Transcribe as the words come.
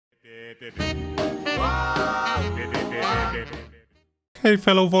Hey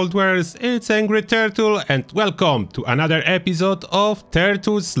fellow Vault Dwellers, it's Angry Turtle and welcome to another episode of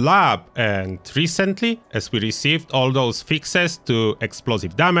Turtle's Lab. And recently, as we received all those fixes to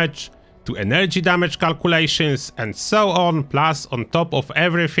explosive damage, to energy damage calculations and so on, plus on top of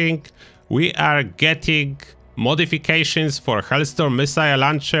everything, we are getting modifications for Hellstorm missile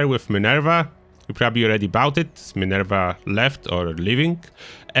launcher with Minerva. You probably already bought it, is Minerva left or leaving?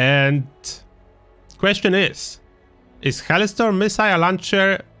 And question is Hellstorm missile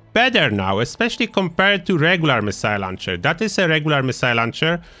launcher better now, especially compared to regular missile launcher? That is a regular missile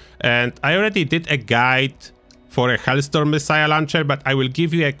launcher, and I already did a guide for a Hellstorm missile launcher, but I will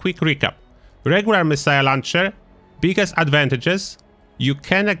give you a quick recap. Regular missile launcher, biggest advantages: you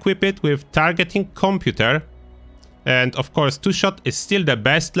can equip it with targeting computer, and of course two-shot is still the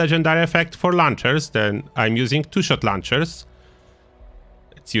best legendary effect for launchers. Then I'm using two-shot launchers.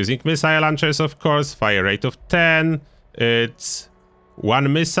 It's using missile launchers, of course, fire rate of 10. It's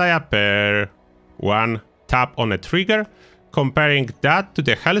one missile per one tap on a trigger. Comparing that to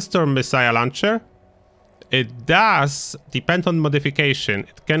the Hellstorm missile launcher, it does depend on modification.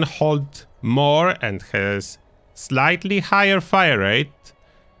 It can hold more and has slightly higher fire rate,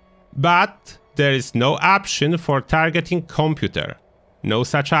 but there is no option for targeting computer. No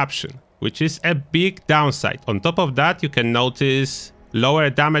such option, which is a big downside. On top of that, you can notice lower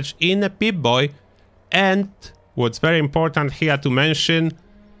damage in a Pip-Boy, and what's very important here to mention,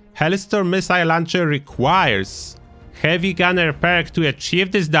 Hellstorm missile launcher requires heavy gunner perk to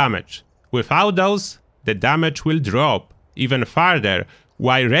achieve this damage. Without those, the damage will drop even further,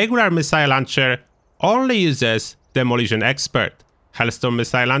 while regular missile launcher only uses demolition expert. Hellstorm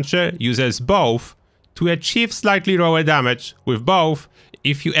missile launcher uses both to achieve slightly lower damage. With both,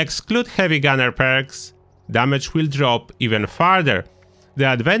 if you exclude heavy gunner perks, damage will drop even further. The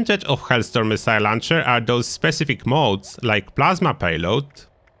advantage of Hellstorm missile launcher are those specific modes like plasma payload,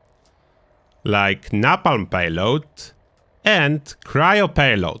 like napalm payload, and cryo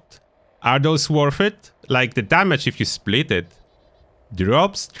payload. Are those worth it? Like the damage, if you split it,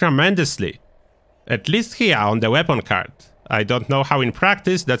 drops tremendously. At least here on the weapon card. I don't know how in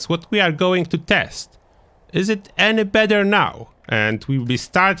practice. That's what we are going to test. Is it any better now? And we'll be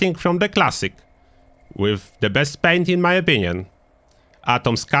starting from the classic, with the best paint in my opinion.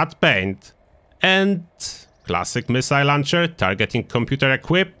 Atom's Cut paint and classic missile launcher, targeting computer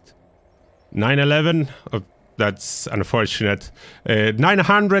equipped. 911, oh, that's unfortunate.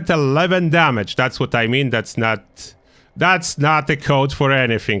 911 damage, that's what I mean. That's not a code for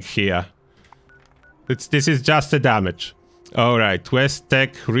anything here. This is just a damage. Alright, West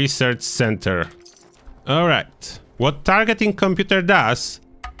Tech Research Center. Alright, what targeting computer does,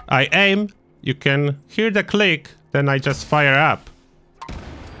 I aim, you can hear the click, then I just fire up.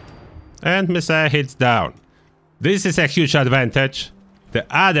 And missile hits down. This is a huge advantage. The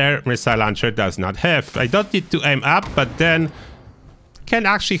other missile launcher does not have. I don't need to aim up, but then can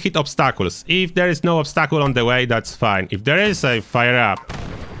actually hit obstacles. If there is no obstacle on the way, that's fine. If there is, I fire up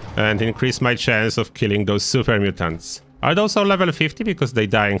and increase my chance of killing those super mutants. Are those all level 50 because they're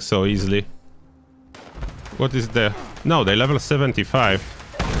dying so easily? What is the... No, they level 75.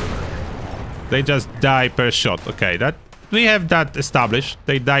 They just die per shot. Okay, that... We have that established.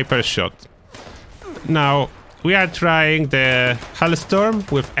 They die per shot. Now, we are trying the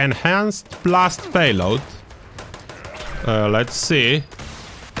Hellstorm with enhanced blast payload. Let's see.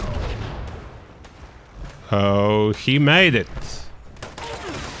 Oh, he made it.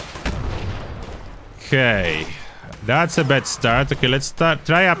 Okay. That's a bad start. Okay, let's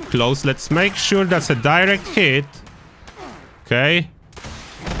try up close. Let's make sure that's a direct hit. Okay.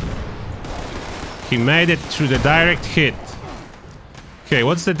 He made it through the direct hit. Okay,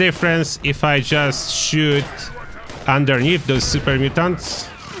 what's the difference if I just shoot underneath those super mutants?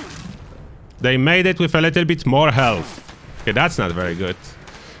 They made it with a little bit more health. Okay, that's not very good.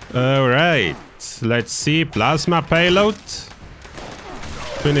 Alright, let's see. Plasma payload.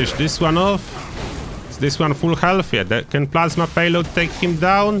 Finish this one off. Is this one full health? Yeah, can plasma payload take him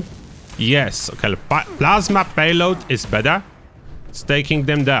down? Yes, okay. Plasma payload is better. It's taking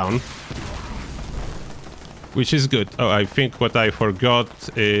them down, which is good. Oh, I think what I forgot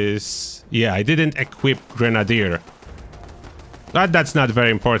is... Yeah, I didn't equip Grenadier. But that's not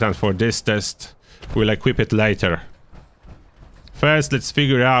very important for this test. We'll equip it later. First, let's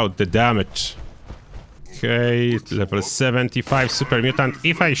figure out the damage. Okay, level 75 super mutant.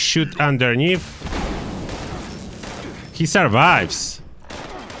 If I shoot underneath... He survives.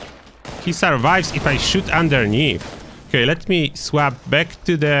 He survives if I shoot underneath. Okay, let me swap back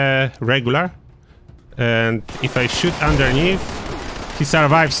to the regular. And if I shoot underneath, He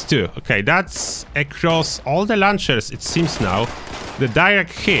survives too. Okay, that's across all the launchers, it seems now. The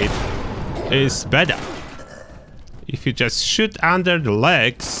direct hit is better. If you just shoot under the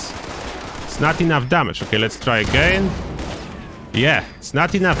legs, it's not enough damage. Okay, let's try again. Yeah, it's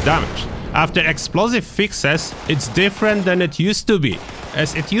not enough damage. After explosive fixes, it's different than it used to be.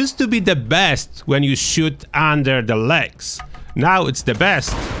 As it used to be the best when you shoot under the legs. Now it's the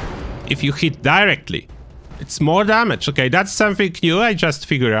best if you hit directly. It's more damage. Okay, that's something new I just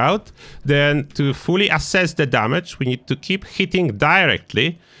figured out. Then to fully assess the damage, we need to keep hitting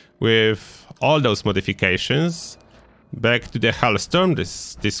directly with all those modifications. Back to the Hellstorm,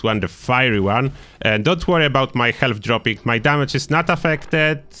 this one, the fiery one. And don't worry about my health dropping. My damage is not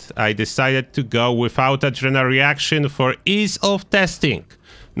affected. I decided to go without adrenal reaction for ease of testing.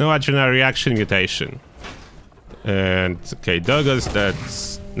 No adrenal reaction mutation. And okay, Doggos,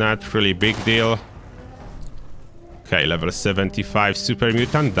 that's not really big deal. Okay, level 75 super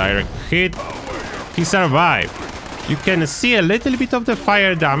mutant, direct hit. He survived. You can see a little bit of the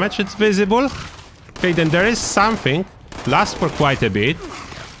fire damage, it's visible. Okay, then there is something. Lasts for quite a bit.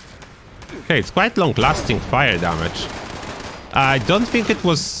 Okay, it's quite long lasting fire damage. I don't think it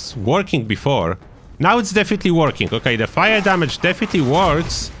was working before. Now it's definitely working. Okay, the fire damage definitely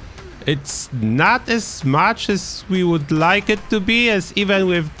works. It's not as much as we would like it to be, as even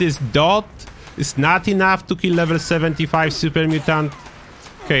with this dot, it's not enough to kill level 75 super mutant.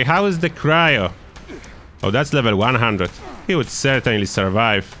 Okay, how is the cryo? Oh, that's level 100. He would certainly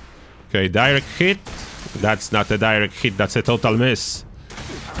survive. Okay, direct hit. That's not a direct hit, that's a total miss.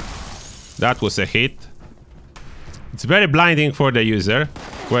 That was a hit. It's very blinding for the user.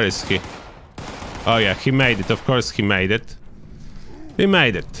 Where is he? Oh yeah, he made it. Of course he made it. He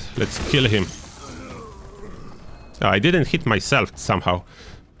made it. Let's kill him. Oh, I didn't hit myself somehow.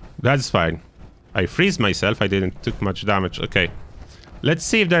 That's fine. I freeze myself. I didn't took much damage. Okay. Let's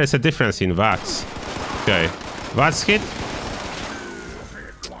see if there is a difference in VATS. Okay. VATS hit.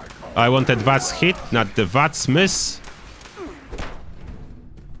 I wanted VATS hit, not the VATS miss.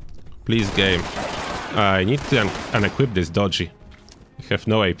 Please, game. I need to unequip this dodgy. I have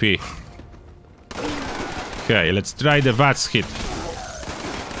no AP. Okay, let's try the VATS hit.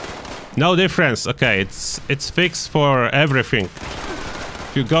 No difference. Okay, it's fixed for everything.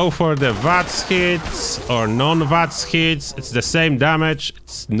 If you go for the VATS hits or non-VATS hits, it's the same damage.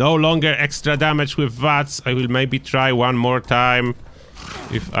 It's no longer extra damage with VATS. I will maybe try one more time.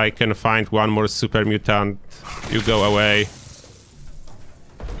 If I can find one more super mutant. You go away.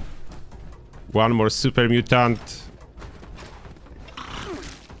 One more super mutant.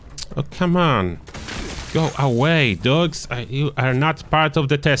 Oh, come on. Go away, dogs. You are not part of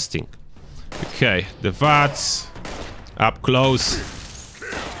the testing. Okay, the VATS. Up close.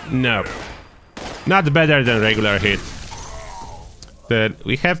 No. Not better than regular hit. Then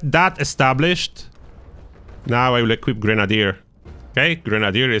we have that established. Now I will equip Grenadier. Okay,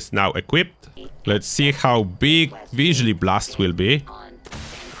 Grenadier is now equipped. Let's see how big Visually Blast will be.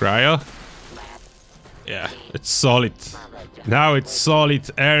 Cryo. Yeah, it's solid. Now it's solid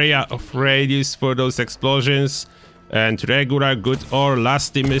area of radius for those explosions. And regular good or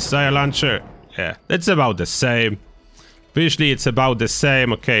lasty missile launcher. Yeah, that's about the same. Visually it's about the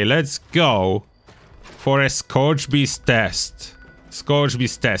same. Okay, let's go for a Scorch Beast test. Scorch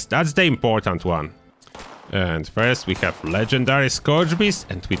Beast test, that's the important one. And first we have Legendary Scorch Beast,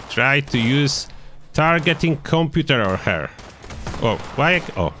 and we try to use targeting computer on her. Oh, why?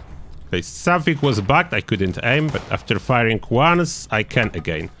 Oh, okay, something was bugged, I couldn't aim, but after firing once, I can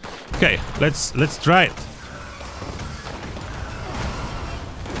again. Okay, let's try it.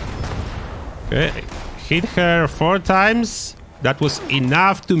 Okay, hit her 4 times. That was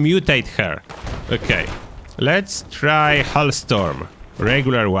enough to mutate her. Okay, let's try Hellstorm,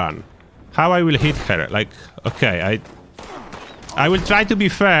 regular one. How I will hit her? Like, okay, I will try to be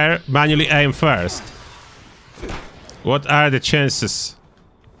fair, manually aim first. What are the chances?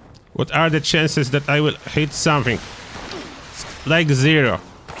 What are the chances that I will hit something? It's like 0.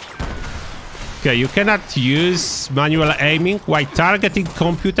 Okay, you cannot use manual aiming, while targeting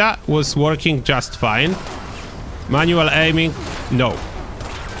computer was working just fine. Manual aiming, no.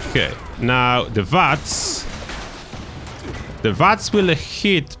 Okay, now the VATS. The VATS will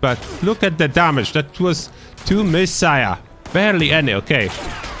hit, but look at the damage. That was 2 missile. Barely any, okay.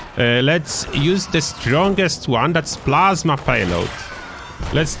 Let's use the strongest one, that's plasma payload.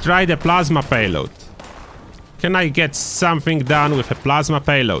 Let's try the plasma payload. Can I get something done with a plasma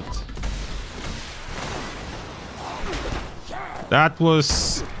payload? That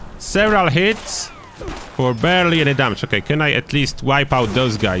was several hits for barely any damage. Okay, can I at least wipe out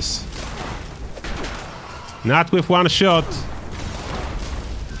those guys? Not with one shot.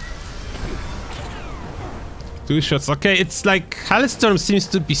 2 shots. Okay, it's like Hellstorm seems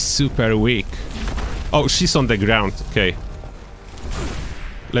to be super weak. Oh, she's on the ground. Okay.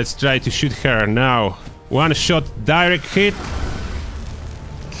 Let's try to shoot her now. 1 shot, direct hit.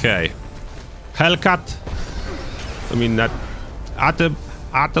 Okay. Hellcat. I mean that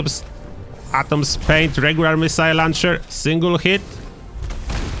Atom's Paint regular missile launcher. Single hit.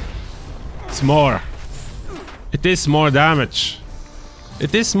 It's more. It is more damage.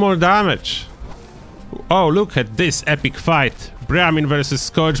 It is more damage. Oh, look at this epic fight. Brahmin versus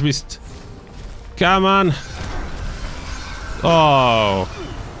Scourge Beast. Come on. Oh.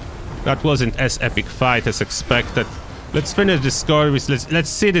 That wasn't as epic fight as expected. Let's finish this Scourge Beast. Let's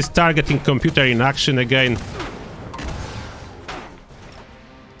see this targeting computer in action again.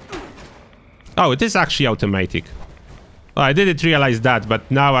 Oh, it is actually automatic. Oh, I didn't realize that, but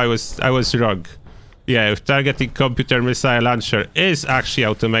now I was wrong. Yeah, if targeting computer missile launcher is actually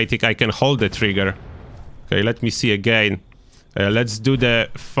automatic, I can hold the trigger. Okay, let me see again. Let's do the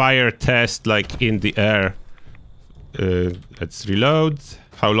fire test like in the air. Let's reload.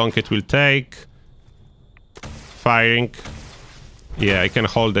 How long it will take. Firing. Yeah, I can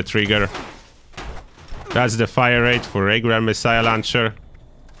hold the trigger. That's the fire rate for regular missile launcher.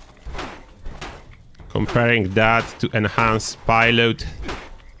 Comparing that to enhanced payload.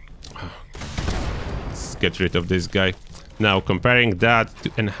 Let's get rid of this guy. Now comparing that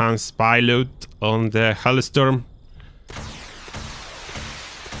to enhanced payload on the Hellstorm.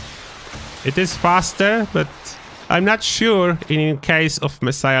 It is faster, but I'm not sure in case of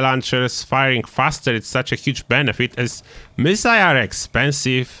missile launchers firing faster it's such a huge benefit, as missiles are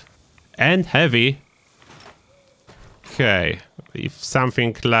expensive and heavy. Okay, if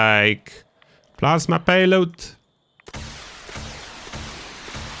something like plasma payload.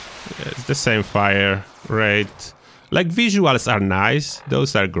 Yeah, it's the same fire rate. Like visuals are nice,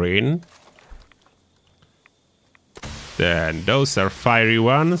 those are green. Then those are fiery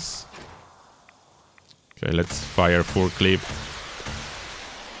ones. Okay, let's fire full clip.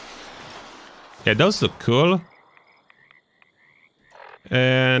 Yeah, those look cool.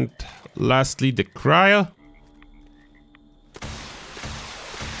 And lastly, the cryo.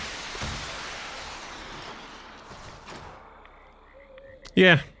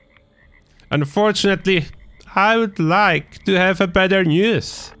 Yeah. Unfortunately, I would like to have a better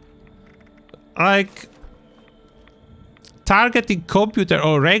news. Like, targeting computer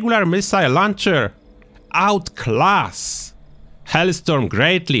or regular missile launcher outclass Hellstorm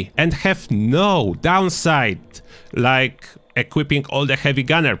greatly and have no downside, like equipping all the heavy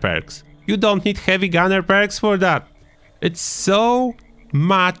gunner perks. You don't need heavy gunner perks for that. It's so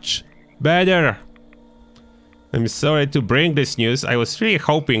much better. I'm sorry to bring this news. I was really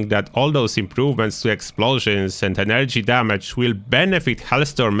hoping that all those improvements to explosions and energy damage will benefit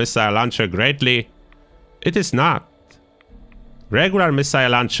Hellstorm missile launcher greatly. It is not. Regular missile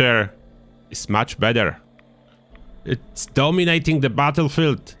launcher is much better. It's dominating the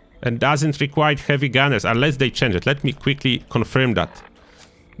battlefield and doesn't require heavy gunners unless they change it. Let me quickly confirm that.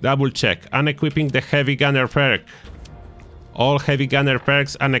 Double check. Unequipping the heavy gunner perk. All heavy gunner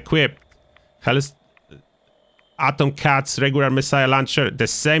perks unequipped. Atom Cat's regular missile launcher, the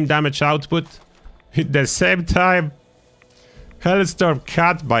same damage output at the same time. Hellstorm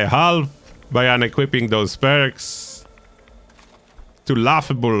cut by half by unequipping those perks to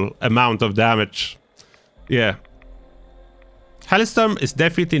laughable amount of damage. Yeah. Hellstorm is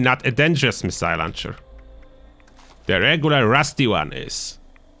definitely not a dangerous missile launcher. The regular rusty one is.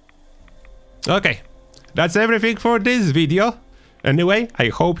 Okay, that's everything for this video. Anyway, I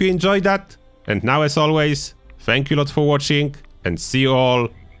hope you enjoyed that. And now, as always, thank you a lot for watching and see you all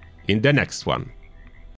in the next one.